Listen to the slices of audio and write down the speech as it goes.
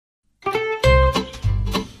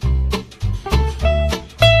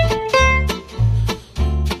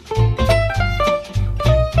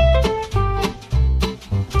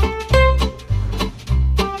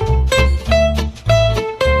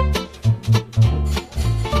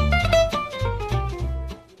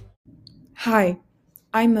Hi,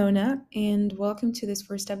 I'm Mona, and welcome to this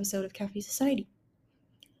first episode of Cafe Society.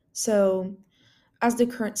 So, as the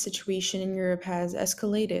current situation in Europe has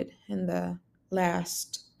escalated in the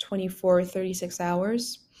last 36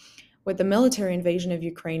 hours, with the military invasion of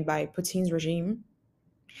Ukraine by Putin's regime,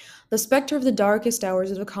 the spectre of the darkest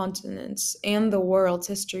hours of the continent and the world's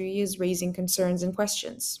history is raising concerns and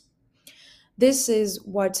questions. This is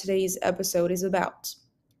what today's episode is about.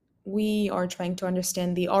 We are trying to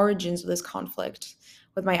understand the origins of this conflict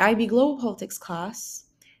with my IB Global Politics class,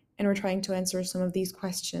 and we're trying to answer some of these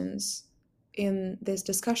questions in this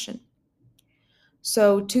discussion.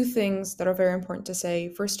 So, two things that are very important to say.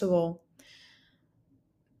 First of all,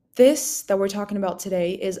 this that we're talking about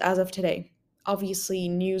today is as of today. Obviously,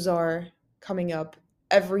 news are coming up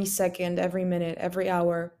every second, every minute, every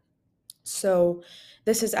hour. So,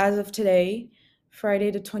 this is as of today,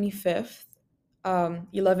 Friday the 25th,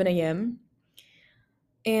 11 a.m.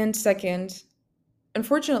 And second,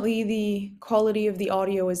 unfortunately, the quality of the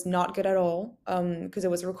audio is not good at all because it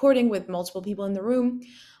was recording with multiple people in the room,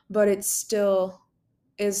 but it still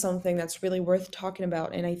is something that's really worth talking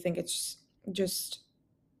about. And I think it's just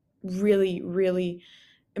really, really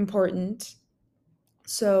important.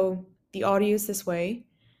 So the audio is this way,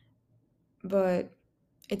 but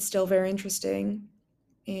it's still very interesting.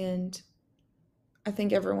 And I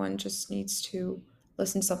think everyone just needs to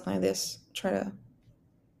listen to something like this, try to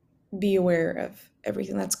be aware of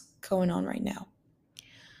everything that's going on right now.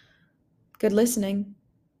 Good listening.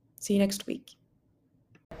 See you next week.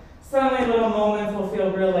 Suddenly little moments will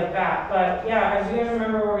feel real like that. But yeah, as you guys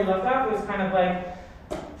remember where we left off, it was kind of like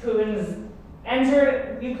Putin's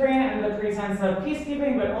entered Ukraine under the pretense of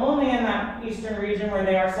peacekeeping, but only in that eastern region where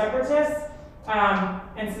they are separatists.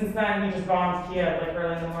 And since then, he just bombed Kiev like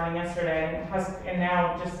early in the morning yesterday, and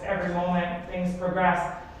now just every moment things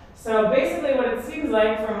progress. So basically what it seems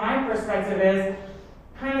like from my perspective is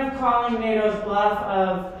kind of calling NATO's bluff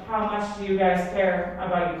of how much do you guys care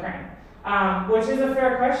about Ukraine? Which is a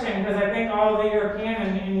fair question because I think all the European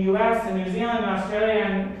and US and New Zealand and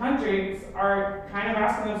Australian countries are kind of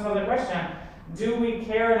asking themselves the question, do we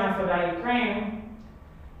care enough about Ukraine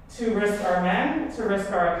to risk our men, to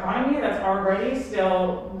risk our economy that's already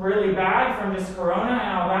still really bad from just Corona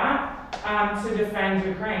and all that, to defend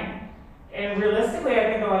Ukraine? And realistically,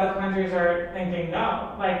 I think a lot of countries are thinking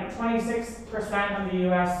no. Like 26% of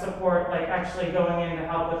the US support like actually going in to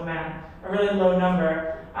help with men, a really low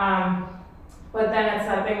number. But then it's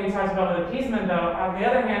that thing we talked about with appeasement though. On the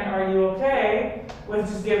other hand, are you okay with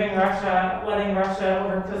just letting Russia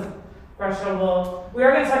over, because Russia will, we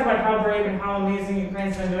are going to talk about how brave and how amazing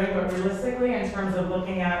Ukraine's been doing, but realistically in terms of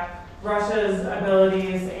looking at Russia's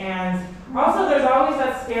abilities, and also there's always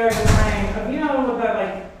that scare of Ukraine, with that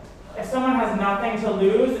like, if someone has nothing to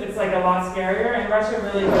lose, it's like a lot scarier, and Russia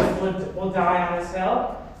really just will die on this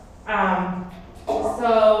hill.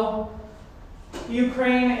 So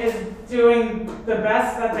Ukraine is doing the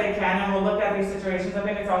best that they can, and we'll look at these situations. I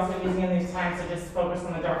think it's also easy in these times to just focus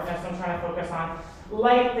on the darkness. I'm trying to focus on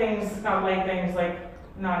light things, like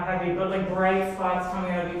not heavy, but like bright spots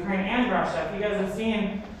coming out of Ukraine and Russia. If you guys have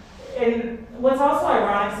seen, and what's also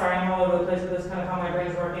ironic, sorry, I'm all over the place with this, kind of how my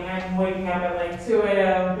brain's working. I'm waking up at like 2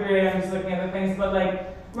 a.m., 3 a.m. just looking at the things, but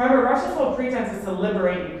like, remember, Russia's whole pretense is to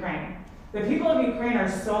liberate Ukraine. The people of Ukraine are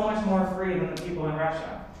so much more free than the people in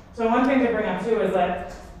Russia. So one thing to bring up too is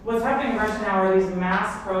that what's happening in Russia now are these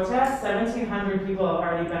mass protests. 1,700 people have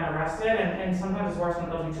already been arrested, and sometimes it's worse when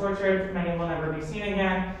they'll be tortured. Many will never be seen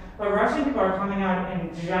again. But Russian people are coming out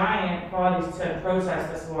in giant bodies to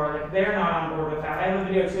protest this war. Like, they're not on board with that. I have a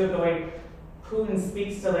video too of the way Putin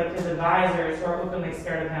speaks to like his advisors who are openly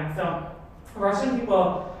scared of him. So Russian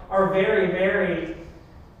people are very, very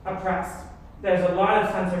oppressed. There's a lot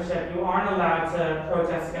of censorship. You aren't allowed to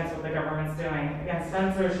protest against what the government's doing, against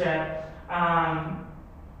censorship,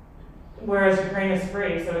 whereas Ukraine is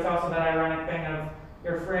free. So it's also that ironic thing of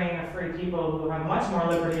you're freeing a free people who have much more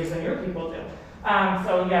liberties than your people do.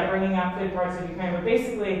 So yeah, bringing up good parts of Ukraine, but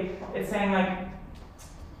basically it's saying like,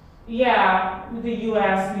 yeah, the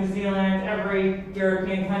US, New Zealand, every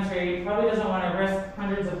European country probably doesn't want to risk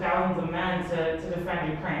hundreds of thousands of men to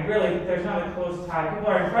defend Ukraine. Really, there's not a close tie. People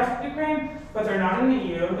are impressed with Ukraine, but they're not in the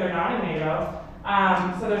EU, they're not in NATO,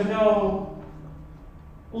 so there's no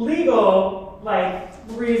legal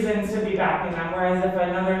reason to be backing them, whereas if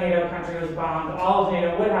another NATO country was bombed, all of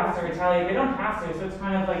NATO would have to retaliate. They don't have to, so it's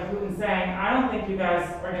kind of like Putin saying, I don't think you guys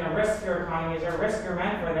are going to risk your economies or risk your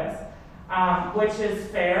men for this. Which is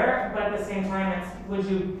fair, but at the same time, it's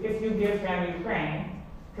if you give him Ukraine,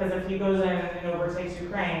 because if he goes in and overtakes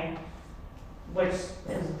Ukraine, which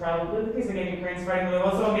is probably the case. Again, Ukraine's fighting really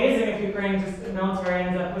well. So amazing if Ukraine just the military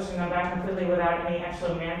ends up pushing them back completely without any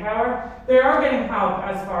actual manpower. They are getting help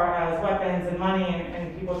as far as weapons and money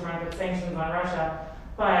and people trying to put sanctions on Russia.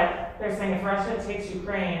 But they're saying if Russia takes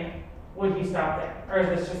Ukraine, would he stop there? Or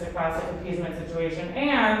is this just a classic appeasement situation?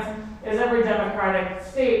 And is every democratic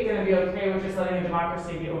state going to be okay with just letting a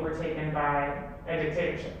democracy be overtaken by a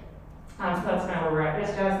dictatorship? So that's kind of where we're at. Yes,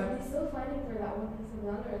 Jess? Are they still fighting for that 1%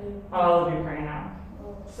 done already? All of Ukraine now.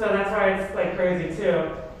 Oh. So that's why it's like crazy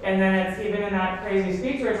too. And then it's even in that crazy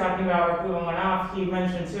speech we were talking about where Putin went off, he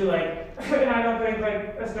mentioned too, like, and I don't think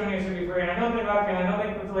like Estonia should be free, and I don't think Latvia, and I don't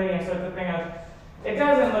think Lithuania, so it's the thing of, it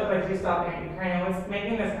doesn't look like he's stopping Ukraine. And what's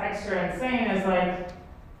making this extra insane is like,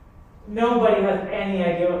 nobody has any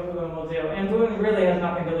idea what Putin will do. And Putin really has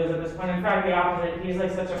nothing to lose at this point. In fact, the opposite. He's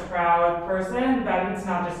like such a proud person that it's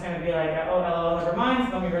not just going to be like, oh, lol, never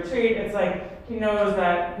mind, let me retreat. It's like, he knows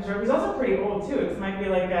that, he's also pretty old too. This might be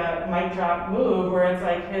like a mic drop move where it's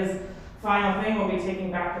like his final thing will be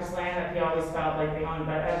taking back this land that he always felt like they owned.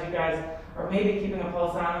 But as you guys are maybe keeping a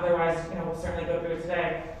pulse on, otherwise, we'll certainly go through it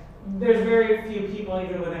today. There's very few people,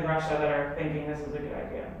 even within Russia, that are thinking this is a good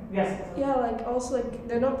idea. Yes? Yeah, like also like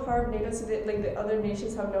they're not part of NATO, so they, like the other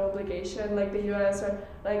nations have no obligation, like the US or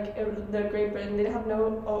like the Great Britain, they have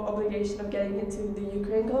no obligation of getting into the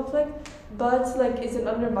Ukraine conflict, but like it's an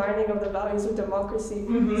undermining of the values of democracy.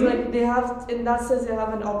 Mm-hmm. So like they have, in that sense, they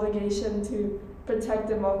have an obligation to protect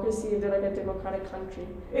democracy if they're like a democratic country.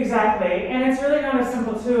 Exactly, and it's really not as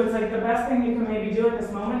simple too. It's like the best thing you can maybe do at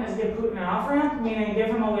this moment is give Putin an off-ramp, meaning give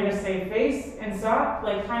him a way to save face and stop.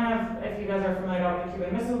 Like kind of, if you guys are familiar with the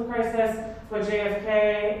Cuban Missile Crisis, what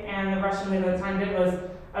JFK and the Russian leader at the time did was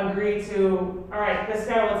agree to, all right, this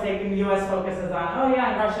guy will take, and the US focuses on, oh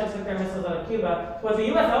yeah, and Russia took their missiles out of Cuba. What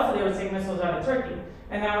the US also did was take missiles out of Turkey.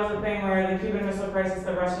 And that was the thing where the Cuban Missile Crisis,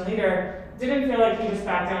 the Russian leader, didn't feel like he just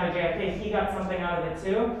backed down to JFK. He got something out of it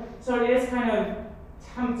too. So it is kind of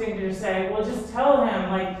tempting to just say, well, just tell him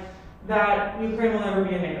like that Ukraine will never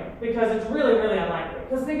be in NATO, because it's really, really unlikely.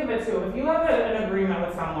 Because think of it too, if you have an agreement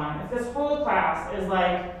with someone, if this whole class is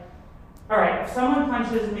like, all right, if someone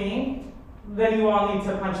punches me, then you all need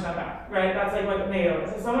to punch them back, right? That's like what NATO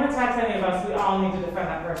is. If someone attacks any of us, we all need to defend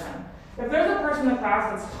that person. If there's a person in the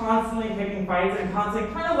class that's constantly picking fights and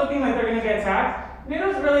constantly kind of looking like they're going to get attacked,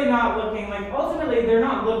 NATO's really not looking like, ultimately, they're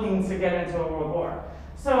not looking to get into a world war.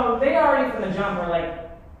 So they already from the jump are like,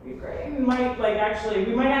 Ukraine might like actually,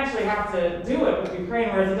 we might actually have to do it with Ukraine,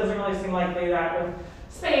 whereas it doesn't really seem likely that with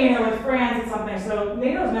Spain or with France it's something. So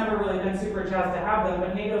NATO's never really been super jazzed to have them,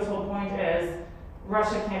 but NATO's whole point is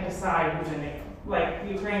Russia can't decide who's in NATO. Like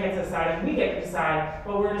Ukraine gets to decide and we get to decide,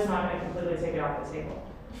 but we're just not going to completely take it off the table.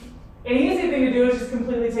 An easy thing to do is just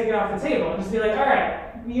completely take it off the table and just be like, all right,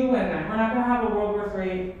 you win then. We're not going to have a World War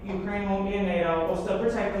III. Ukraine won't be in NATO. We'll still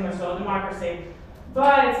protect them. They're still a democracy.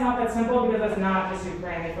 But it's not that simple because it's not just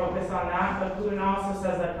Ukraine. They focus on that. But Putin also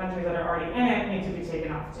says that countries that are already in it need to be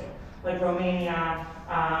taken off too. Like Romania,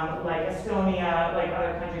 like Estonia, like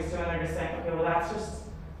other countries too. And they're just saying, okay, well, that's just,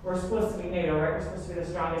 we're supposed to be NATO, right? We're supposed to be the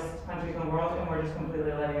strongest countries in the world, and we're just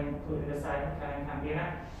completely letting Putin decide who can and can't be in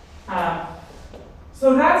it.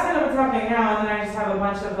 So that's kind of what's happening now, and then I just have a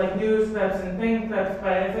bunch of like news clips and thing clips,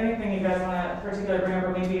 but if anything you guys want to particularly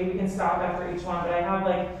remember, maybe we can stop after each one, but I have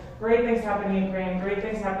like great things happening in Ukraine, great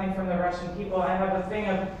things happening from the Russian people. I have a thing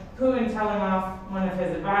of Putin telling off one of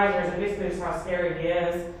his advisors, and basically just how scary he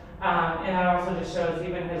is, and it also just shows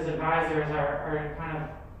even his advisors are kind of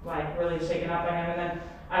like really shaken up by him. And then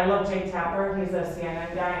I love Jake Tapper, he's a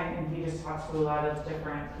CNN guy, and he just talks to a lot of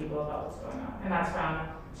different people about what's going on, and that's from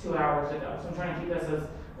 2 hours ago. So I'm trying to keep this as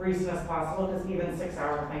recent as possible because even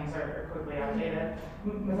 6-hour things are quickly outdated.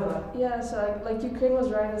 Yeah, so like Ukraine was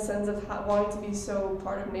right in the sense of wanting to be so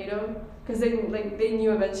part of NATO, because they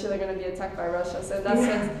knew eventually they're going to be attacked by Russia. So in that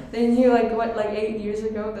sense, they knew like 8 years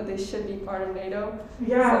ago that they should be part of NATO.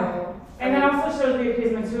 Yeah, so, and it also shows the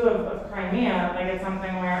appeasement too of Crimea. Like it's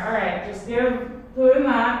something where, all right, just give Putin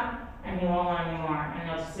that, and he won't want any more. And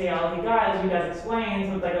you'll see all he got, as you guys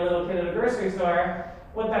explained, with like a little kid at a grocery store.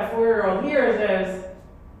 What that 4-year-old hears is,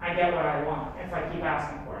 I get what I want if I keep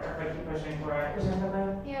asking for it, or if I keep pushing for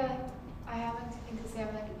it. Yeah, I have a thing to say.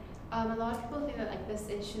 I'm like, a lot of people think that like this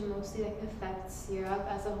issue mostly like affects Europe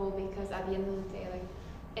as a whole, because at the end of the day, like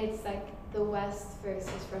it's like the West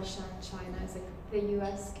versus Russia and China. It's like the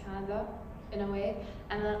US, Canada, in a way,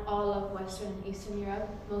 and then all of Western and Eastern Europe,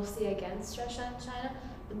 mostly against Russia and China.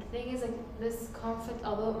 But the thing is, like this conflict,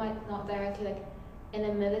 although it might not directly like in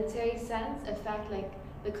a military sense affect like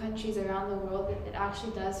the countries around the world, it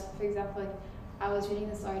actually does. For example, like I was reading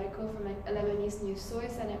this article from like a Lebanese news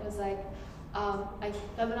source, and it was like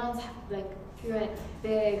Lebanon's like through a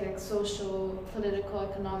big like social, political,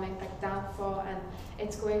 economic like downfall, and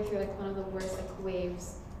it's going through like one of the worst like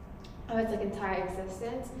waves of its like entire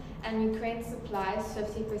existence. And Ukraine supplies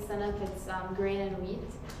 50% of its grain and wheat,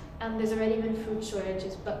 and there's already been food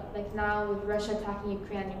shortages. But like now with Russia attacking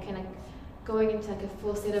Ukraine, like going into like a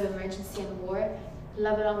full state of emergency and war,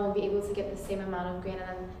 Lebanon won't be able to get the same amount of grain, and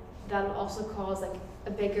then that will also cause like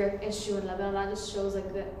a bigger issue in Lebanon. That just shows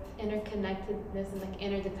like the interconnectedness and like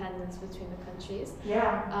interdependence between the countries.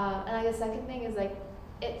 Yeah. And like the second thing is like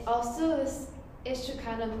it also this issue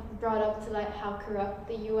kind of brought up to like how corrupt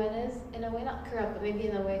the UN is in a way, not corrupt, but maybe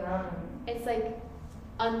in a way it's like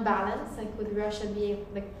unbalanced, like with Russia being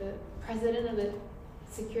like the president of the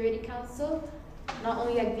Security Council, not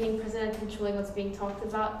only like being president and controlling what's being talked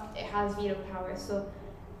about, it has veto power. So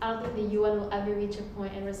I don't think the UN will ever reach a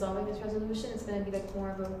point in resolving this resolution. It's going to be like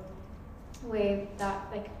more of a way that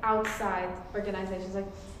like outside organizations like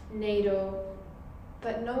NATO,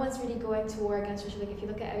 but no one's really going to war against Russia. Like if you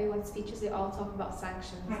look at everyone's speeches, they all talk about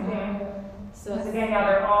sanctions. So Because again, yeah,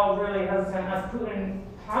 they're all really hesitant, as Putin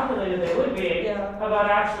calculated they would be, about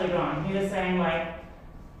actually going. He was saying like,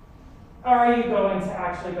 are you going to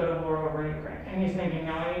actually go to war over Ukraine? And he's thinking,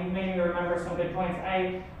 no, and he made me remember some good points.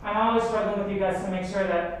 I'm always struggling with you guys to make sure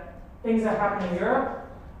that things that happen in Europe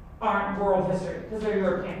aren't world history, because they're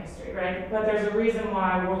European history, right? But there's a reason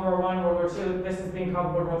why World War I, World War II, this is being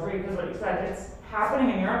called World War III, because what you said, it's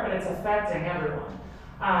happening in Europe, but it's affecting everyone.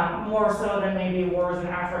 More so than maybe wars in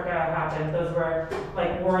Africa happened. Those were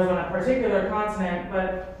like wars on a particular continent,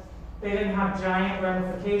 but they didn't have giant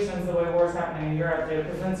ramifications the way wars happening in Europe do.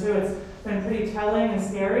 Because then too, it's been pretty telling and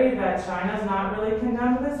scary that China's not really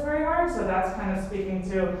condemned this very hard. So that's kind of speaking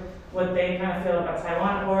to what they kind of feel about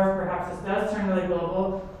Taiwan, or if perhaps this does turn really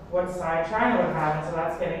global, what side China would have. And so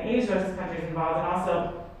that's getting Asia's countries involved. And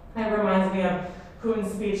also, it reminds me of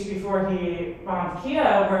Putin's speech before he bombed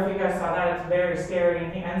Kiev, where if you guys saw that, it's very scary.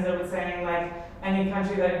 And he ends up with saying, like, any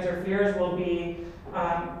country that interferes will be,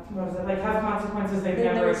 have consequences they've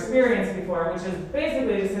never experienced before, which is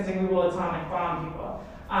basically just hinting we will atomic bomb people.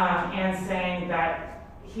 And saying that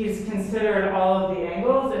he's considered all of the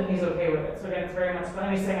angles and he's okay with it. So again, it's very much,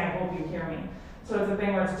 but he's saying, I hope you hear me. So it's a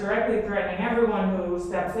thing where it's directly threatening everyone who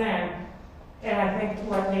steps in. And I think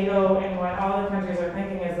what NATO and what all the countries are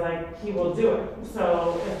thinking is like, he will do it.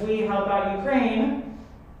 So if we help out Ukraine,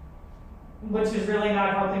 which is really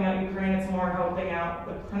not helping out Ukraine, it's more helping out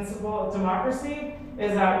the principle of democracy,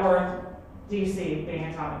 is that worth DC being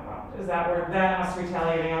atomic bombed? Is that worth then us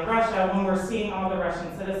retaliating on Russia when we're seeing all the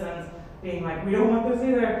Russian citizens being like, we don't want this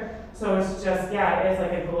either? So it's just, yeah, it is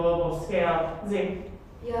like a global scale.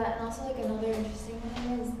 Yeah, and also like another interesting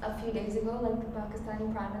thing is a few days ago, like the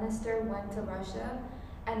Pakistani Prime Minister went to Russia,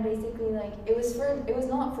 and basically like it was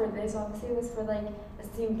not for this, obviously it was for like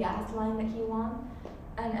a new gas line that he won,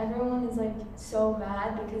 and everyone is like so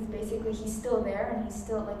mad because basically he's still there and he's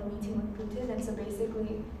still like meeting with Putin, and so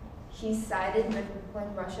basically he's sided with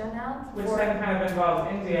Russia now. Which then kind of involves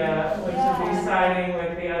India, which would be siding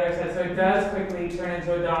with the other side. So it does quickly turn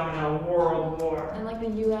into a domino world war. And like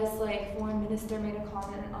the US like foreign minister made a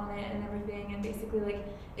comment on it and everything, and basically like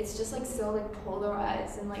it's just like so like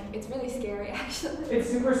polarized, and like it's really scary actually. It's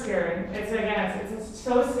super scary. It's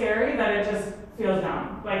so scary that it just feels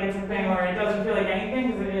numb. Like it's a thing where it doesn't feel like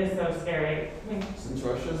anything because it is so scary. Since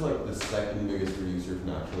Russia is like the second biggest producer of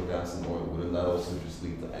natural gas and oil, wouldn't that also just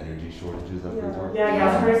lead to energy shortages everywhere? Yeah,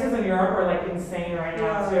 gas prices in Europe are like insane right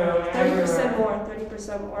now too.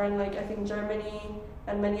 30% more, and like I think Germany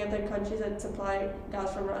and many other countries that supply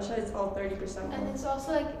gas from Russia, it's all 30% more. And it's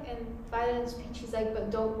also like in Biden's speech, he's like, but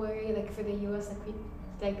don't worry, like for the US,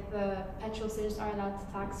 like the petrol stations aren't allowed to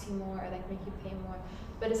tax you more or like make you pay more.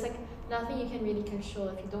 But it's like nothing you can really control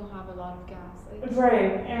if you don't have a lot of gas. Like,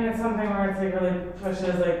 right, and it's something where it's like really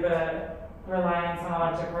pushes like the reliance on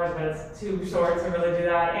electric cars, but it's too short to really do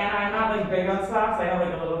that. And I'm not like big on stocks. I have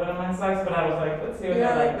like a little bit of mine stocks, but I was like, let's see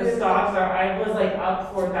what the stocks are. I was like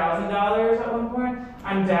up $4,000 at one point.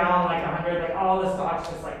 I'm down like 100. Like all the stocks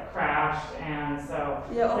just like crashed, and so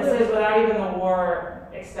this is without even the war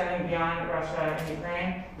extending beyond Russia and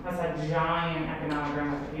Ukraine. That's like giant economic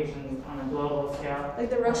ramifications on a global scale. Like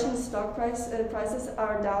the Russian stock prices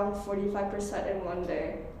are down 45% in one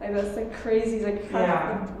day. Like that's like crazy. Like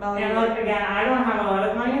half the value. And like again, I don't have a lot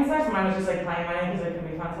of money in stocks. Mine was just like playing money because it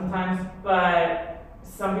can be fun sometimes. But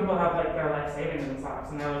some people have like their life savings in stocks,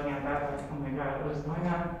 and they're looking at that like, oh my god, what is going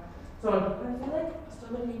on? So I feel like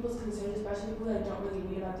so many people's concerns, especially people that don't really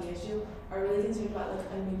read about the issue, are really concerned about like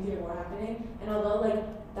a nuclear war happening. And although like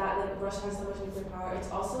Russia has so much nuclear power, it's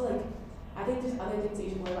also like I think there's other things that you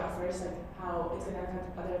should worry about first, like how it's gonna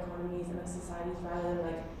affect other economies and like societies rather than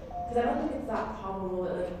like because I don't think it's that probable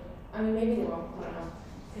that like, I mean maybe they won't, I don't know.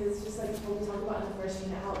 Because it's just like what we talked about in the first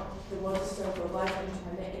unit, how the world is so globalized and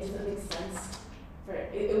interdependent, it doesn't make sense for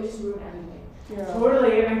it would just ruin everything. Yeah.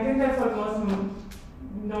 Totally, and I think that's what most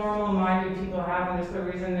normal-minded people have, and just the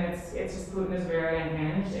reason it's just Putin is very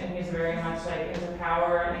unhinged, and he's very much like into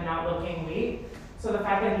power and not looking weak. So the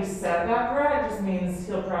fact that he said that threat just means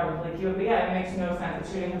he'll probably keep it. But yeah, it makes no sense.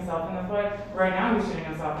 It's shooting himself in the foot. Right now he's shooting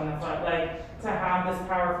himself in the foot. Like, to have this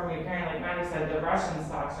power from Ukraine, like Maddie said, the Russian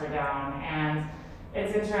stocks are down, and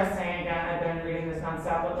it's interesting, again, I've been reading this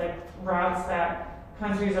nonstop, but like routes that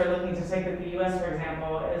countries are looking to take, that the US, for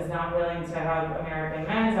example, is not willing to have American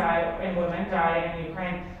men die and women die in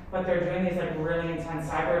Ukraine, but they're doing these like really intense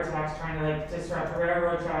cyber attacks, trying to like disrupt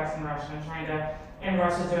railroad tracks in Russia, and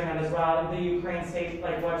Russia's doing that as well. The Ukraine state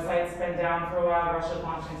like website's been down for a while, Russia's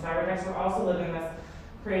launching cyber attacks. We're also living in this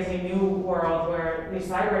crazy new world where these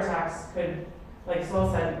cyber attacks could, like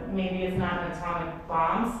Sol said, maybe it's not an atomic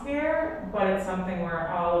bomb sphere, but it's something where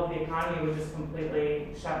all of the economy would just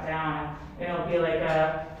completely shut down. And it'll be like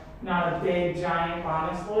not a big giant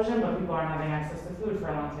bomb explosion, but people aren't having access to food for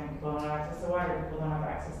a long time. People don't have access to water, people don't have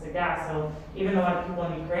access to gas. So even a lot of people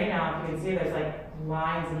in Ukraine now, if you can see, there's like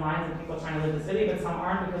lines and lines of people trying to leave the city, but some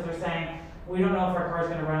aren't because they're saying, we don't know if our car's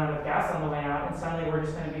gonna run out of gas on the way out, and suddenly we're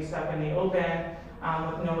just gonna be stuck in the open,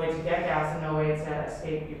 with no way to get gas and no way to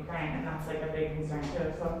escape Ukraine, and that's like a big concern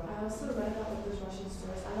too. So I also read about like this Russian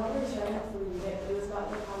stories. I'm not really sure I have to read it, but it was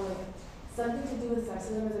about like how like something to do with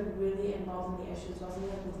sexism is like really involved in the issue as well,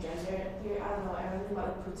 something like with gender here. I don't know, I read about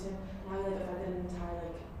like Putin and how he like affected an entire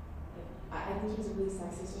like I think he was really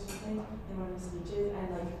sexist or something in one of his speeches, and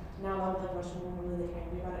like now a lot of like Russian women are really like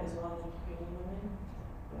angry about it as well, like Ukrainian women.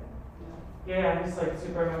 But yeah, just like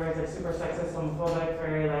super memories, like super sexist, homophobic,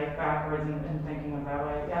 very like backwards in thinking of that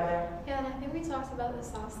way. Yeah, there. Yeah, and I think we talked about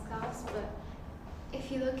this last class, but if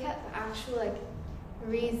you look at the actual like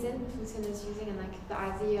reason Putin is using and like the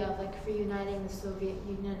idea of like reuniting the Soviet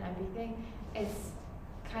Union and everything, it's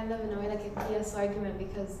kind of annoying, like a PS argument,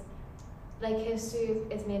 because like history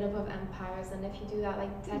is made up of empires, and if you do that,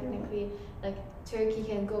 like technically, like Turkey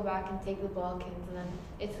can go back and take the Balkans, and then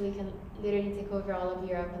Italy can literally take over all of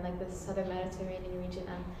Europe and like the southern Mediterranean region.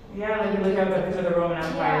 And yeah, like you look at the picture of the Roman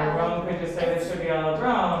Empire. Yeah, Rome could just say this should be all of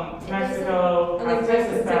Rome. Mexico And has like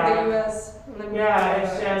Texas it's back. like the US. Yeah,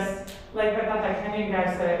 it's just like I thought that Kenyan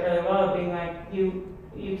guy said it really well, being like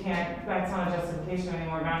you can't. That's not a justification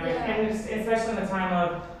anymore, boundaries, Yeah. and just, especially in the time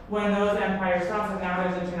of when those empires fell. So now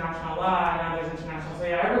there's international law, and now there's international. So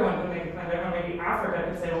yeah, everyone could make a claim. Everyone, maybe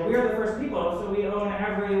Africa could say, well, we are the first people, so we own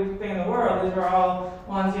everything in the world. These are all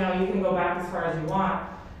ones, you know, you can go back as far as you want.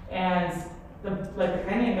 And the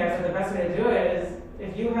Kenyan guy said the best way to do it is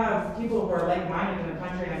if you have people who are like-minded in the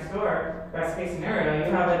country next door. Best case scenario,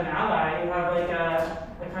 you have an ally. You have like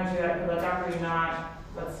a country that could look after you, not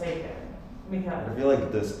let's take it. I feel like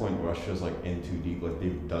at this point Russia's like in too deep, like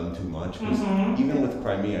they've done too much. Because Mm-hmm. even with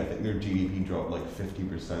Crimea, I think their GDP dropped like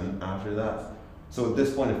 50% after that. So at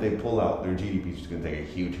this point, if they pull out, their GDP is just going to take a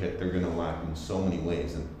huge hit. They're going to lack in so many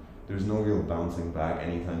ways, and there's no real bouncing back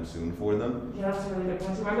anytime soon for them. Yeah, that's a really good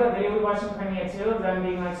point. Remember that video we watched in Crimea too, of them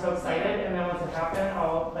being like so excited, and then once it happened,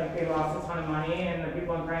 all like they lost a ton of money, and the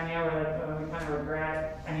people in Crimea were like, oh, we kind of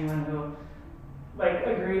regret anyone who like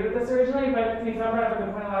agreed with this originally. But you brought up a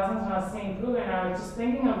good point. A lot of times when I was seeing Putin, I was just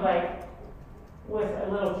thinking of like with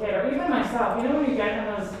a little kid, or even myself. You know when you get in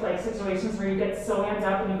those like situations where you get so amped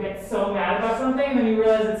up and you get so mad about something, and then you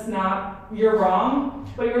realize it's not, you're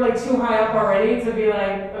wrong, but you're like too high up already to be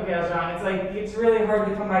like, okay, I was wrong. It's like it's really hard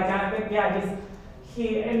to come back down. I think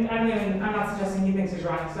and I'm not suggesting he thinks he's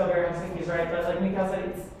wrong. He's still very much think he's right, but like Mikael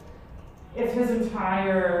said, if his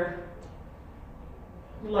entire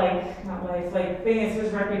thing is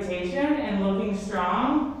his reputation and looking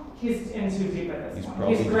strong, he's in too deep at this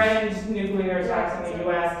point. He's threatened nuclear attacks in the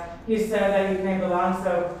U.S. He's said that Ukraine belongs.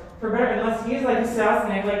 So for better, unless he's like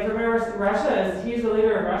assassinated, like for better, Russia is. He's the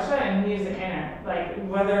leader of Russia, and he's in it. Like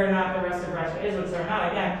whether or not the rest of Russia is, which they're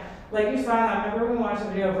not. Again, like you saw that. Remember when we watched the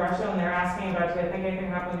video of Russia and they're asking about, do they think anything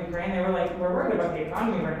happened in Ukraine? They were like, we're worried about the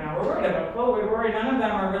economy right now. We're worried about COVID. We're worried. None of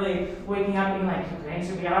them are really waking up being like, Ukraine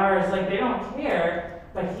should be ours. Like they don't care,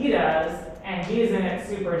 but he does, and he's in it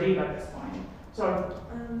super deep at this point. So.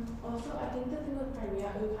 Also, I think the thing with Crimea,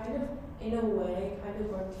 it kind of, in a way, kind of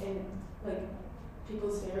worked in like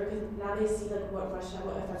people's favor, because now they see like what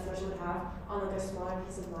effect Russia would have on like a smaller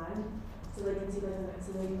piece of land, so they can see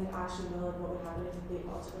so they can actually know like what would happen if they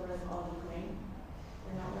also were like all of Ukraine.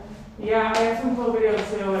 In that way. Yeah, I have some cool videos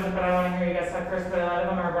too, but I want to hear you guys talk first. But a lot of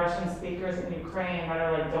them are Russian speakers in Ukraine that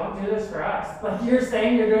are like, don't do this for us. Like you're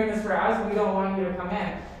saying you're doing this for us, we don't want you to come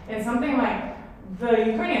in. And something like the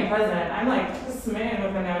Ukrainian president, I'm like smitten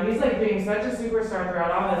with him now. He's like being such a superstar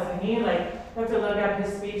throughout all this, and he like, you have to look up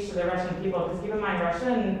his speech to the Russian people, because keep in mind,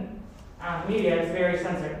 Russian media is very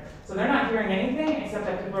censored. So they're not hearing anything except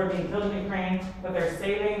that people are being killed in Ukraine, that they're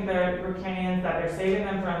saving the Ukrainians, that they're saving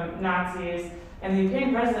them from Nazis. And the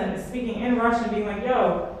Ukrainian president is speaking in Russian, being like,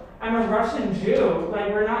 yo, I'm a Russian Jew.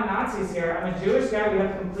 Like, we're not Nazis here. I'm a Jewish guy. We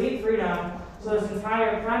have complete freedom. So this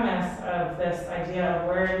entire premise of this idea of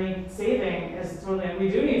where we need saving is totally, we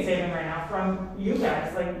do need saving right now from you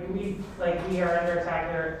guys. We are under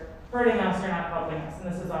attack. You're hurting us. You're not helping us.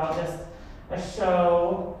 And this is all just a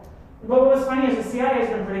show. But what was funny is the CIA has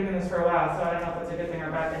been predicting this for a while, so I don't know if that's a good thing or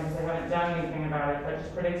a bad thing, because they haven't done anything about it, but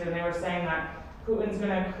just predicted. And they were saying that Putin's going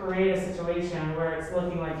to create a situation where it's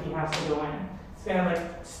looking like he has to go in. It's going to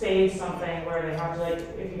like stage something where they have to, like,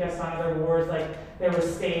 if you guys saw in other wars, like there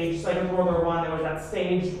was staged, like with World War I, there was that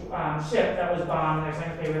staged ship that was bombed, and they're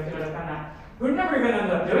saying, okay, we have to go defend that. Putin never even ended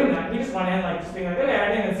up doing that. He just went in, like, just being like, okay,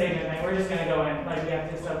 I didn't even stage anything, we're just going to go in, like, we have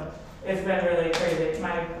to. So it's been really crazy.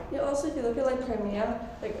 Yeah, also if you look at like Crimea,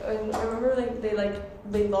 I remember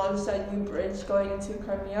they launched that new bridge going into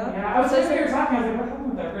Crimea. Yeah, I was just you were talking, I was like, what happened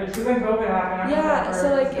with that bridge? Because then COVID happened. Yeah,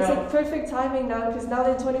 so like it's like perfect timing now, because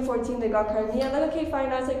now in 2014 they got Crimea. Like, okay, fine,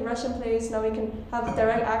 now it's like Russian place. Now we can have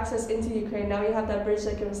direct access into Ukraine. Now we have that bridge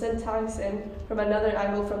that can send tanks in from another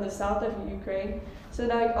angle from the south of Ukraine. So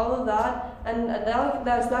now like, all of that, and now he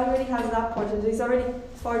already has that portion. He's already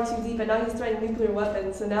far too deep, and now he's threatening nuclear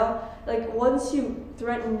weapons. So now, like, once you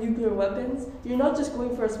threaten nuclear weapons, you're not just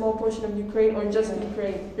going for a small portion of Ukraine or just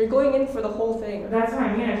Ukraine. You're going in for the whole thing. That's what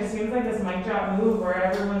I mean. It just seems like this mic drop move where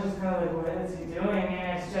everyone's just kind of like, what is he doing?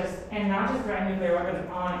 And it's just, and not just threatening nuclear weapons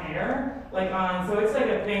on air, like on, so it's like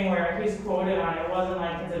a thing where he's quoted on it. It wasn't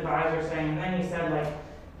like his advisor saying, and then he said like,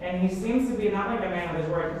 and he seems to be not like a man of his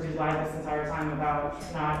word, because he's lied this entire time about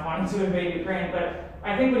not wanting to invade Ukraine, but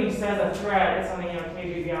I think when he says a threat, it's something,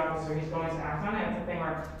 KGB officer, he's going to act on it. It's a thing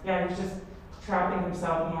where, yeah, he's just trapping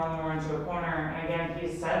himself more and more into a corner. And again,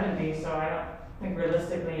 he's 70, so I don't think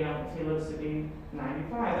realistically, if he lives to be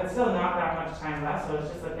 95, that's still not that much time left. So it's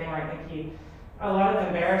just a thing where I think a lot of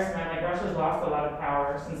embarrassment, like Russia's lost a lot of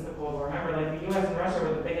power since the Cold War. Remember, like the US and Russia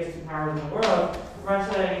were the biggest two powers in the world.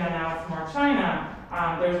 Russia, now it's more China.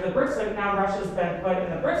 There's the BRICS, like now Russia's been put in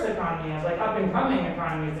the BRICS economy as like up and coming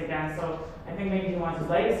economies again. So I think maybe he wants his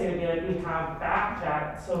legacy to be like, we have back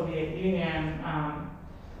that Soviet Union,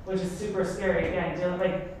 which is super scary. Again,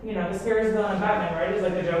 the scariest villain in Batman, right? Is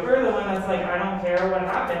like the Joker, the one that's like, I don't care what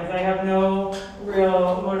happens. I have no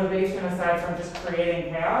real motivation aside from just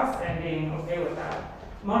creating chaos and being okay with that.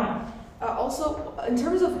 Mona. Also, in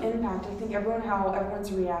terms of impact, I think how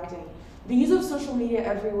everyone's reacting. The use of social media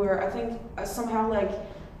everywhere, I think somehow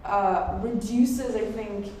reduces, I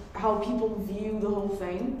think, how people view the whole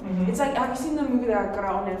thing. Mm-hmm. It's like, have you seen the movie that got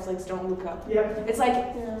out on Netflix, Don't Look Up? Yep. It's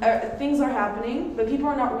like things are happening, but people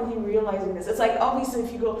are not really realizing this. It's like, obviously,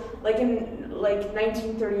 if you go, like in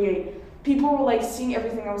 1938, people were like seeing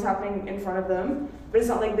everything that was happening in front of them, but it's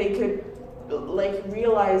not like they could like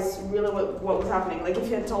realize really what was happening. Like if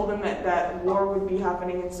you had told them that war would be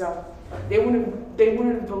happening and stuff, they wouldn't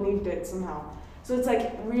have believed it somehow. So it's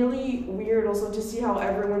like really weird also to see how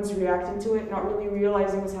everyone's reacting to it, not really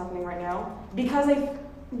realizing what's happening right now. Because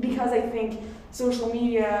I think social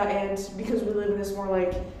media, and because we live in this more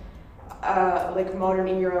like modern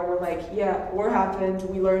era where like, yeah, war happened,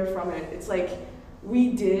 we learned from it. It's like we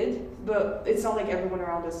did, but it's not like everyone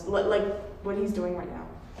around us, like what he's doing right now.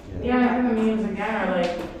 Yeah, and the memes again are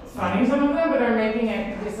like funny, some of them, but they're making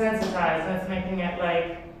it desensitized, and it's making it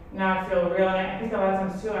like not feel real. And I think a lot of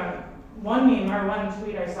times too, one meme or one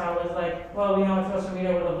tweet I saw was like, well, we know what social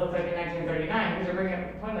media would have looked like in 1939, because you're bringing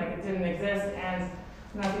up the point like it didn't exist. And I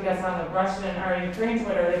don't know if you guys saw on the Russian or Ukraine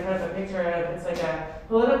Twitter, they put up a picture of, it's like a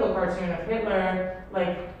political cartoon of Hitler,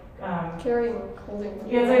 like holding.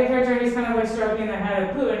 Yeah, it's like a character, he's kind of like stroking the head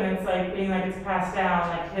of Putin, and it's like being like it's passed down,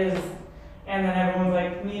 like his. And then everyone's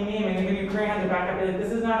like, meme, and even Ukraine had to back up, like,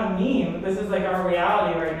 this is not a meme, this is like our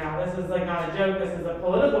reality right now. This is like not a joke, this is a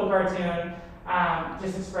political cartoon,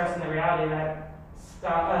 just expressing the reality that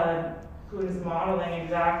Putin's modeling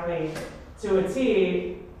exactly to a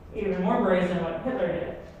T, even more brazen what Hitler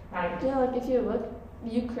did. Yeah, like if you look,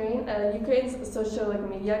 Ukraine's social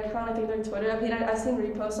media account, I think their Twitter. I mean, I've seen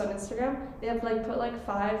reposts on Instagram. They have put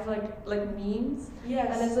 5 memes. Yes.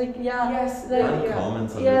 And it's like yes.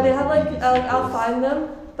 Comments on they have I'll posts. find them,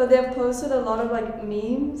 but they have posted a lot of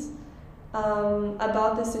memes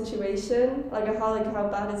about the situation, how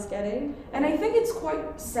bad it's getting. And I think it's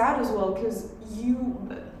quite sad as well, because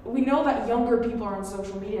we know that younger people are on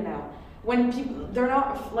social media now. when people, they're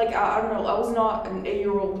not, like, I don't know, I was not an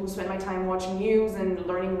 8-year-old who spent my time watching news and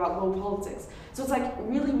learning about global politics. So it's like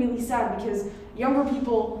really, really sad because younger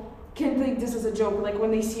people can think this is a joke, like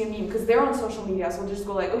when they see a meme, because they're on social media, so they'll just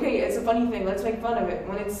go like, okay, it's a funny thing, let's make fun of it,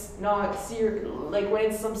 when it's not serious, like when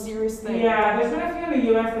it's some serious thing. Yeah, there's been a few in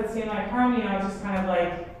the US that seem like harm, it's just kind of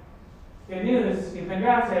like, good news, you've been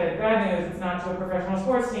drafted, bad news, it's not to a professional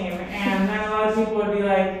sports team. And then a lot of people would be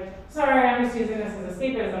like, sorry, I'm just using this as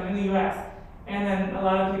escapism in the US. And then a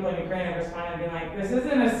lot of people in Ukraine have responded being like, this isn't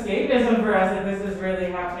escapism for us, like this is really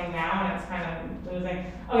happening now, and it's kind of losing.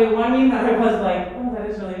 Okay, one meme that I was like, oh, that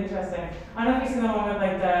is really interesting. I don't know if you've seen the one with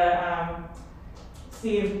like the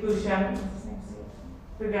Steve Buscemi, what's his name, Steve?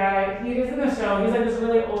 The guy, he is in the show, he's like this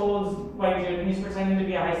really old white dude, and he's pretending to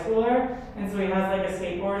be a high schooler, and so he has like a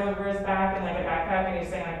skateboard over his back and like a backpack, and he's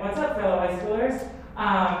saying like, what's up, fellow high schoolers?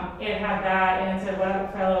 It had that, and it said, what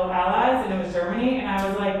up, fellow allies, and it was Germany, and I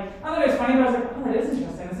was like, I thought it was funny, but I was like, oh, that is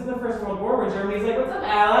interesting. This is the First World War where Germany's like, what's up,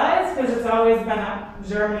 allies? Because it's always been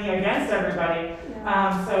Germany against everybody.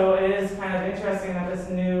 So it is kind of interesting that this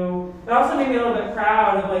new, it also made me a little bit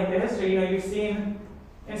proud of like the history, you've seen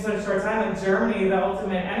in such a short time that Germany, the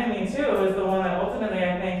ultimate enemy too, is the one that ultimately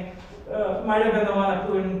I think might have been the one that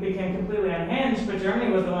Putin became completely unhinged, but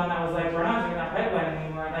Germany was the one that was like, we're not doing that pipeline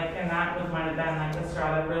anymore, like, and that might have been like the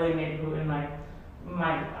straw that really made Putin like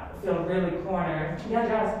might feel really cornered. Yeah,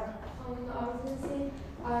 Jazz. I was gonna say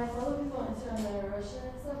I follow people on Instagram that are Russian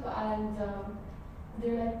and stuff, and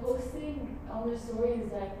they're like posting on their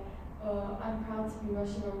stories like, I'm proud to be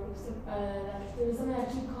Russian, or like, there was something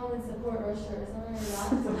like keep calm and support Russia or something like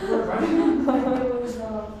that. Support Russia? And it was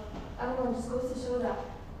I don't know, it just goes to show that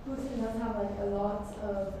Putin does have like a lot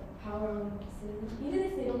of power on citizens, even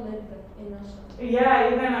if they don't live like, in Russia. Yeah,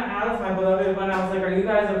 even Alice, my beloved, when I was like, are you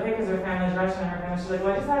guys okay? Because her family's Russian, and her family, she's like,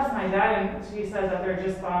 well, I just asked my dad, and she says that they're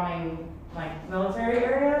just bombing like military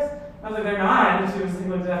areas. I was like, they're not, and she was like,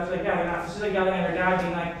 looked it up, she's like, yeah, they're not. So she's like yelling at her dad,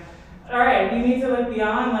 being like, all right, you need to look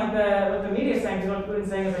beyond like what the media is saying, because what Putin's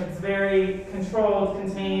saying is like it's very controlled,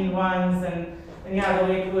 contained ones, and yeah, the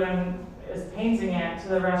way Putin is painting it to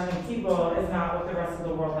the Russian people is not what the rest of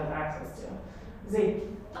the world has access to. Z.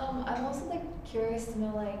 I'm also like curious to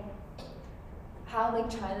know like how like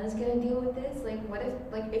China's gonna deal with this. Like what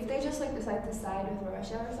if they just like decide to side with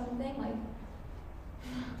Russia or something? Like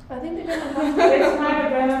I think they're gonna have to. It's kind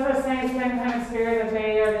of, that's what I'm saying, it's been kind of scary that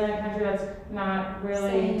they are the only country that's not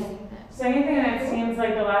really saying anything, and it seems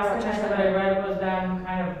like the last thing that I read was them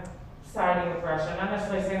kind of siding with Russia. Not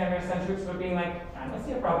necessarily saying they're going to send troops, but being like, I don't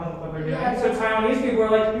see a problem with what they're doing. Yeah, so Taiwanese people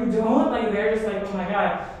are like, you don't? Like, they're just like, oh my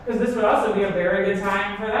god. Because this would also be a very good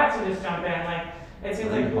time for that to just jump in. Like, it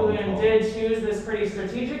seems like Putin did choose this pretty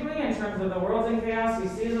strategically in terms of the world's in chaos. He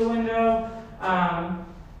sees a window.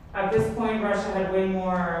 At this point, Russia had way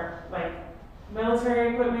more, like,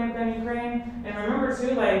 military equipment than Ukraine. And remember,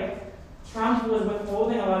 too, like, Trump was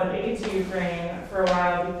withholding a lot of aid to Ukraine for a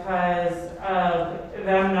while because of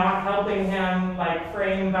them not helping him like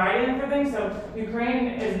frame Biden for things. So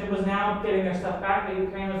Ukraine was now getting their stuff back, but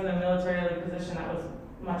Ukraine was in a military position that was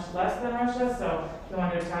much less than Russia. So they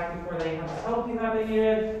wanted to attack before they had the help he thought they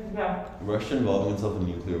needed. Yeah. Russia involving itself in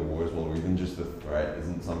nuclear wars, well, or even just the threat,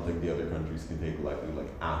 isn't something the other countries can take lightly,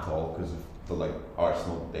 like at all, because of the like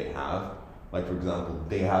arsenal they have. Like for example,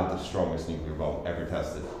 they have the strongest nuclear bomb ever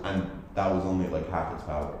tested, and that was only like half its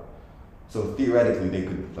power. So theoretically, they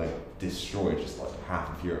could like destroy just like half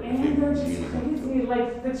of Europe. And if they they're really just wanted crazy. to.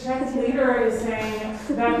 Like the Czech leader is saying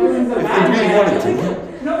that Putin's a If bad they really wanted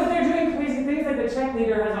man. to. No, but they're doing crazy things. Like the Czech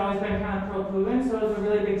leader has always been kind of pro-Putin, so it was a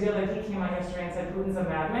really big deal. Like he came out yesterday and said Putin's a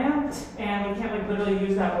madman, and we can't like literally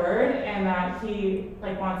use that word, and that he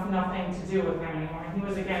like wants nothing to do with him anymore. And he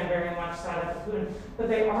was again very much side up with Putin. But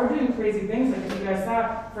they are doing crazy things. Like if you guys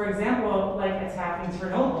saw, for example, like attacking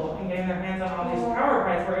Chernobyl and getting their hands on all these power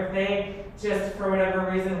plants, where if they just for whatever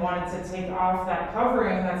reason wanted to take off that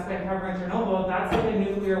covering that's been covering Chernobyl, that's like a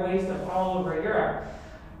nuclear waste of all over Europe.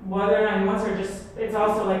 Whether or not he wants, or just, it's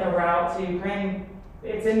also like a route to Ukraine.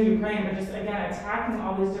 It's in Ukraine, but just again attacking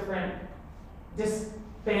all these different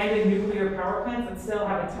disbanded nuclear power plants that still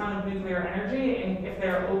have a ton of nuclear energy, and if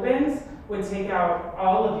they're opened, would take out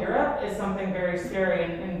all of Europe is something very scary.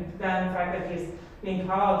 And then the fact that he's being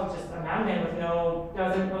called just a madman with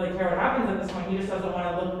doesn't really care what happens at this point. He just doesn't want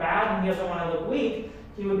to look bad and he doesn't want to look weak.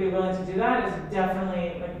 He would be willing to do that is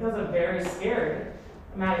definitely, like, those are very scary.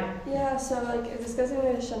 Maddie? Yeah, so like discussing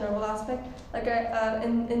the Chernobyl aspect, like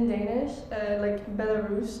in Danish, like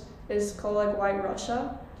Belarus is called like White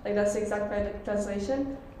Russia, like that's the exact right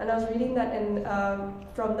translation. And I was reading that in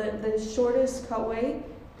from the shortest cutway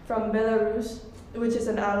from Belarus, which is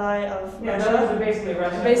an ally of Yeah, Russia. those are basically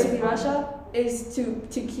Russia. Basically Russia is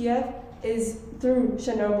to Kiev is through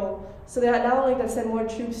Chernobyl. So they are now like they've sent more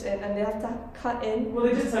troops in and they have to cut in. Well,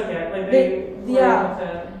 they just took it. Like They- were yeah. able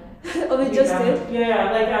to Oh, they do just that. did?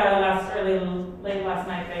 Yeah, like late last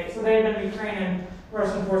night. So they had been Ukraine and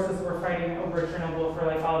Russian forces were fighting over Chernobyl for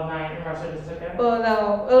like all night, and Russia just took it. Oh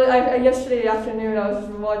no! Well, yesterday afternoon I was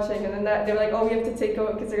just watching, and then they were like, "Oh, we have to take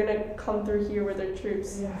over because they're gonna come through here with their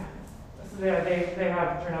troops." Yeah. So they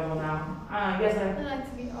have Chernobyl now. Yes, And like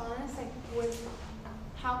to be honest, like with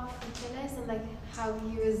how Putin is and like how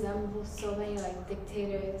he resembles so many like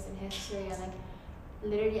dictators in history and like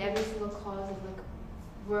literally every single cause of like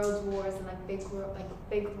world wars and like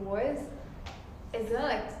big wars. It's not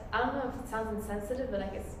like I don't know if it sounds insensitive, but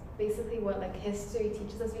like it's basically what like history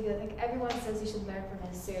teaches us because like everyone says you should learn from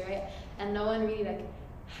history, right? And no one really like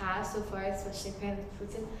has so far, especially with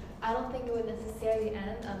Putin. I don't think it would necessarily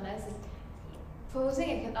end unless like, posing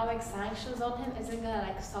economic sanctions on him isn't gonna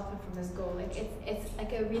like stop him from his goal. Like it's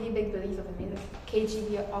like a really big belief of him. He's a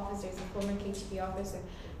KGB officer, he's a former KGB officer.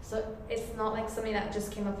 So it's not like something that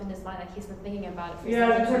just came up in his mind, like he's been thinking about it for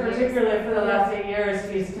yeah, 17 years. particularly for the last 8 years,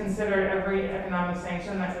 he's considered every economic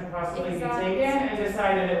sanction that could possibly Exactly. be taken and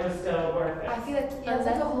decided it was still worth it. I feel like Yeah, it's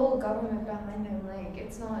like a whole government behind him. Like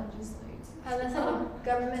it's not just like. unless like the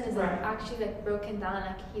government is like Right. actually like broken down,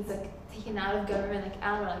 like he's like taken out of government, like I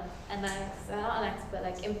don't know, like annexed, not annexed, but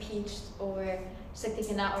like impeached or just like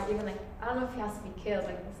taken out, or even like I don't know if he has to be killed,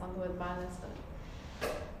 like that's not with violence,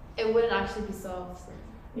 but it wouldn't actually be solved. So.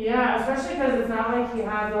 Yeah, especially because it's not like he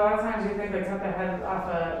has, a lot of times you think they cut the head off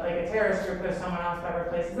a terrorist group, there's someone else that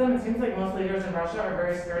replaces them. It seems like most leaders in Russia are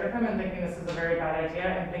very scared of him and thinking this is a very bad idea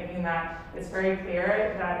and thinking that it's very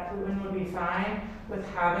clear that Putin would be fine with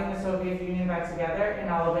having the Soviet Union back together and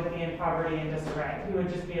all of it be in poverty and disarray. He would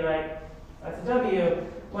just be like, that's a W,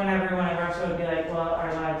 when everyone in Russia would be like, well,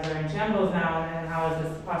 our lives are in shambles now and how is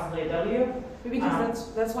this possibly a W?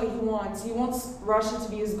 Because that's what he wants. He wants Russia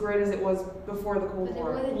to be as great as it was before the Cold But it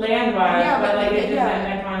War. wouldn't- Land-wise, Yeah, but like it just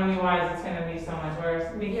yeah. economy-wise, it's gonna be so much worse.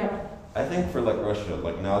 Yeah. I think for like Russia,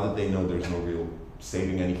 like now that they know there's no real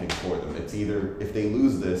saving anything for them, it's either if they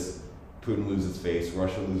lose this, Putin loses face,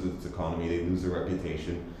 Russia loses its economy, they lose their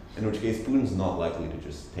reputation, in which case Putin's not likely to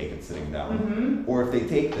just take it sitting down. Mm-hmm. Or if they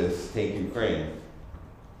take Ukraine,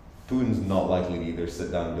 Putin's not likely to either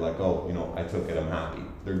sit down and be like, oh, you know, I took it, I'm happy.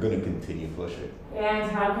 They're going to continue pushing. And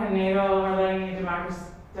how can NATO or like any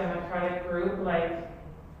democratic group like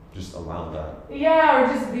Just allow that. yeah,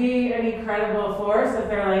 or just be any credible force if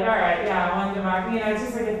they're like, all right, yeah, I want democracy. You know, it's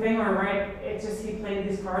just like a thing where it just he played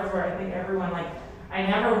these cards where I think everyone like I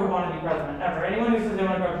never would want to be president ever. Anyone who says they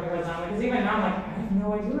want to be president, because even now I'm like, I have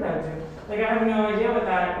no idea what I would do. Like I have no idea what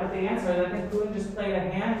the answer is. I think Putin just played a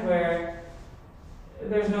hand where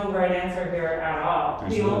there's no right answer here at all.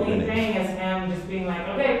 There's The no only winning. thing is him just being like,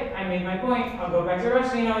 okay, I made my point, I'll go back to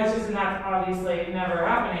Russia. You know, it's just, and that's obviously never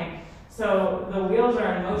happening. So the wheels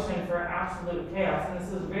are in motion for absolute chaos, and this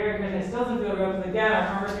is very good. And it still doesn't feel good because again, our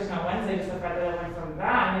conversation on Wednesday, just the fact that it went from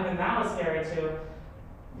that, and even that was scary too.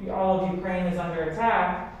 All of Ukraine is under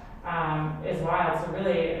attack, is wild. So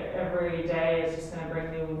really, every day is just going to bring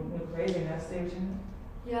new craziness. Station.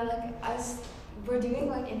 Yeah, like as we're doing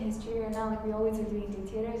like in history right now, like we always are doing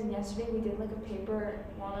dictators, and yesterday we did like a paper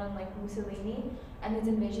one on like Mussolini and his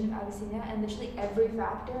invasion of Abyssinia, and literally every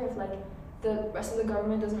factor of like the rest of the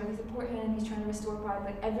government doesn't really support him, he's trying to restore pride,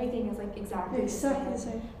 like everything is like exactly the Exactly the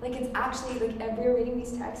same. same. Like it's actually like we're reading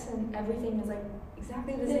these texts and everything is like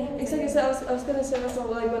exactly the same. Exactly. So I was gonna say also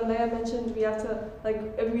like when Leia mentioned we have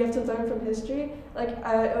to learn from history. Like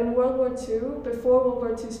in World War II, before World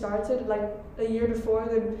War II started, like a year before,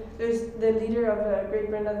 there's the leader of Great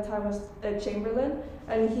Britain at the time was Chamberlain,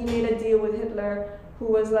 and he made a deal with Hitler, who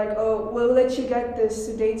was like, oh, we'll let you get this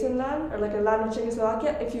Sudetenland, or like a land of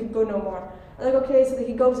Czechoslovakia, if you go no more. And like, okay, so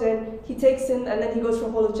he goes in, he takes in, and then he goes for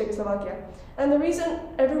whole of Czechoslovakia. And the reason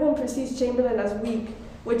everyone perceives Chamberlain as weak,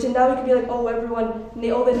 which now we could be like, oh,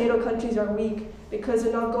 all the NATO countries are weak because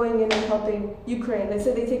they're not going in and helping Ukraine. They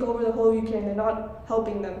said they take over the whole Ukraine, they're not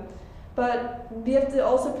helping them. But we have to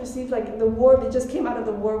also perceive like the war, they just came out of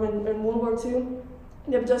the war in World War II.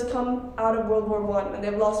 They've just come out of World War I and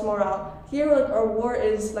they've lost morale. Here, like our war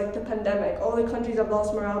is like the pandemic. All the countries have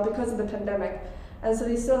lost morale because of the pandemic. And so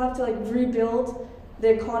they still have to like rebuild the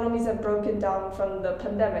economies that broken down from the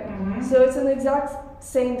pandemic. Mm-hmm. So it's an exact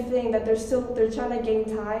same thing that they're trying to gain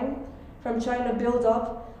time from trying to build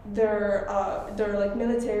up their like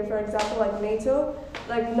military, for example, like NATO.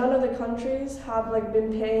 Like none of the countries have like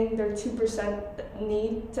been paying their 2%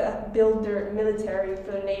 need to build their military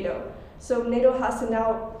for NATO. So NATO has to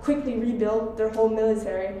now quickly rebuild their whole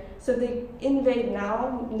military. So if they invade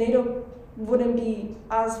now, NATO wouldn't be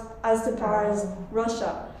as to par as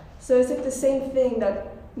Russia. So it's like the same thing that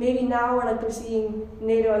maybe now we're seeing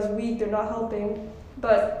NATO as weak, they're not helping,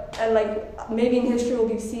 and maybe in history we'll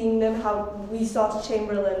be seeing them how we saw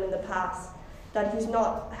Chamberlain in the past, that he's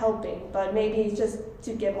not helping, but maybe it's just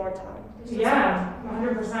to get more time. Yeah,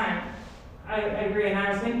 100%. I agree, and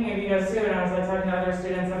I was thinking of you guys too, and I was talking to other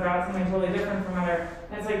students about something totally different from other.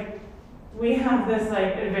 And it's we have this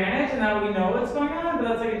advantage in that we know what's going on, but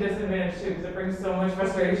that's a disadvantage too, because it brings so much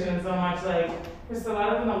frustration and so much because a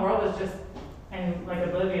lot of the world is just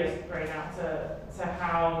oblivious right now to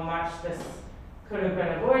how much this could have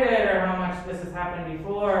been avoided or how much this has happened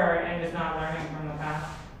before, and just not learning from the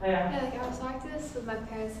past. Yeah, I was talking to this with my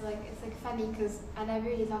parents, it's funny because I never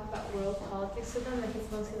really talk about world politics with them,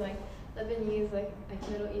 it's mostly Lebanese,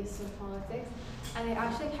 Middle Eastern politics, and they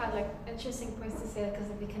actually had interesting points to say because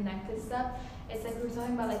of the connected stuff. It's we were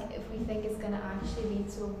talking about if we think it's gonna actually lead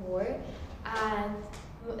to a war, and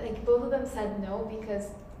both of them said no because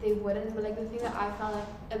they wouldn't. But the thing that I found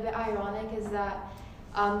a bit ironic is that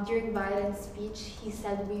during Biden's speech, he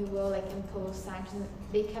said we will impose sanctions.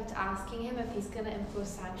 They kept asking him if he's gonna impose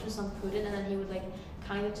sanctions on Putin, and then he would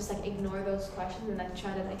kind of just ignore those questions and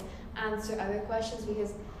try to answer other questions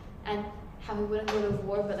and how he wouldn't go to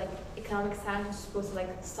war, but economic sanctions are supposed to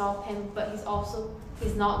stop him, but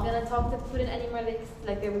he's not gonna talk to Putin anymore.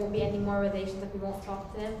 There won't be any more relations. We won't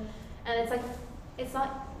talk to him, and it's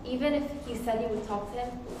not. Even if he said he would talk to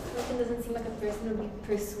him, Putin doesn't seem like a person who would be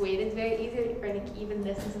persuaded very easily, or even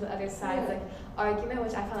listen to the other side's argument,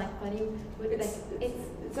 which I found funny. It's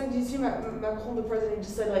do you see Macron, the president,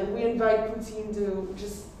 just said we invite Poutine to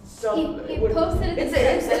just stop. He posted it.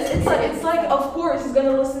 It's of course he's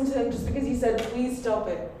gonna listen to him just because he said please stop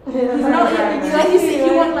it. He's not. He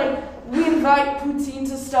went we invite Poutine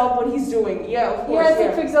to stop what he's doing. Yeah, of course. Yeah, I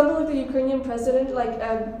think for example, the Ukrainian president,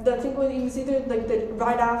 I think when he was either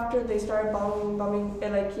right after they started bombing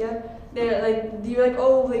Kiev, they're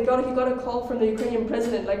oh he got a call from the Ukrainian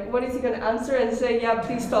president. What is he gonna answer and say? Yeah,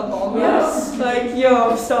 please stop bombing. Yes.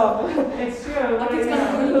 Yo, stop. It's true.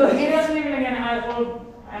 It doesn't even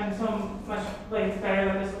I'm so much it's better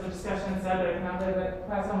than this what the discussion said, but I cannot believe that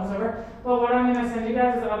class almost over. But what I'm going to send you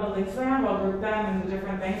guys is all the links I have. I'll group them and the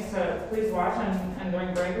different things to please watch and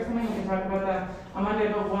during break or something we can talk about that on Monday.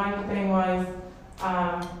 But one thing was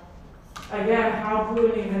again how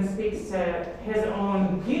Putin even speaks to his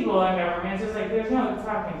own people and government. It's just there's no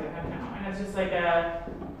talking to him now, and it's just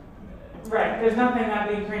right. There's nothing that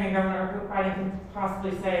the Ukrainian government or Biden can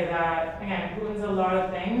possibly say that again Putin's a lot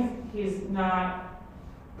of things. He's not.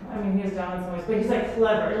 He's done in some ways, but he's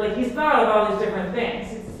clever. He's thought of all these different things.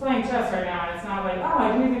 He's playing chess right now, and it's not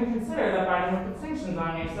I didn't even consider that Biden would put sanctions on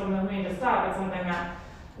me, so we need to stop. It's something that,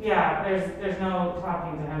 there's no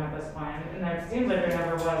talking to him at this point, and there seems like there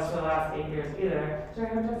never was for the last 8 years either.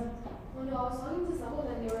 Well, no, I was talking to someone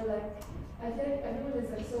and they were I feel everyone is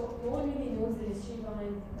so no one really knows the history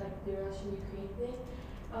behind the Russian-Ukraine thing.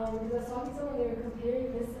 Because I was talking to someone, they were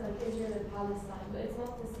comparing this to Israel and Palestine, but it's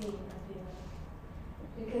not the same.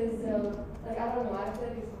 Because, I don't know, I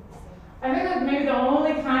feel it's not the same. I think maybe the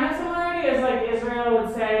only kind of similarity is Israel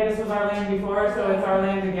would say this was our land before, so it's our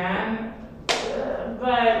land again.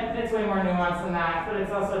 But it's way more nuanced than that. But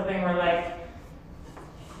it's also a thing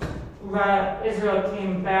where Israel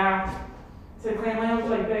came back to claim land.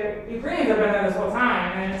 The Ukrainians have been there this whole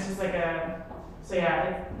time, and it's just it's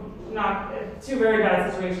not two very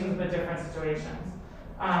bad situations, but different situations.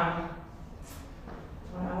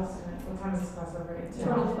 What else? What time is this class over?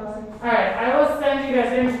 25. Alright, I will send you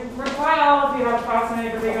guys in. Reply all if you have thoughts on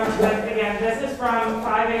it. But again, this is from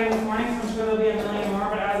 5 a.m. this morning, so I'm sure there'll be a million more.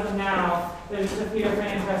 But as of now, there's just a few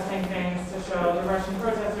different interesting things to show. The Russian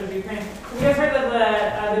protesters, Ukraine. Have you guys heard of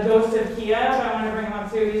the ghost of Kiev? I want to bring him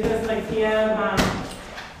up too. He's this Kiev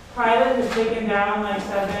pilot who's taken down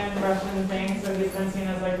 7 Russian things, so he's been seen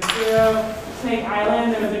as a hero. Snake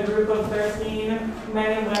Island, there was a group of 13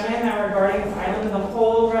 men and women that were guarding this island, and the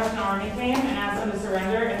whole Russian army came and asked them to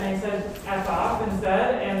surrender, and they said F off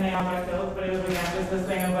instead, and they all got killed. But it was again just this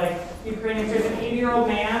thing of Ukrainians. There's an 80-year-old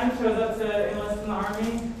man shows up to enlist in the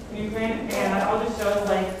army in Ukraine, and that all just shows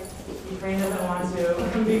Ukraine doesn't want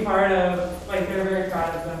to be part of they're very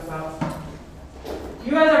proud of themselves.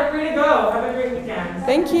 You guys are free to go. Have a great weekend.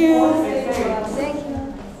 Thank you. Stay safe. Thank you.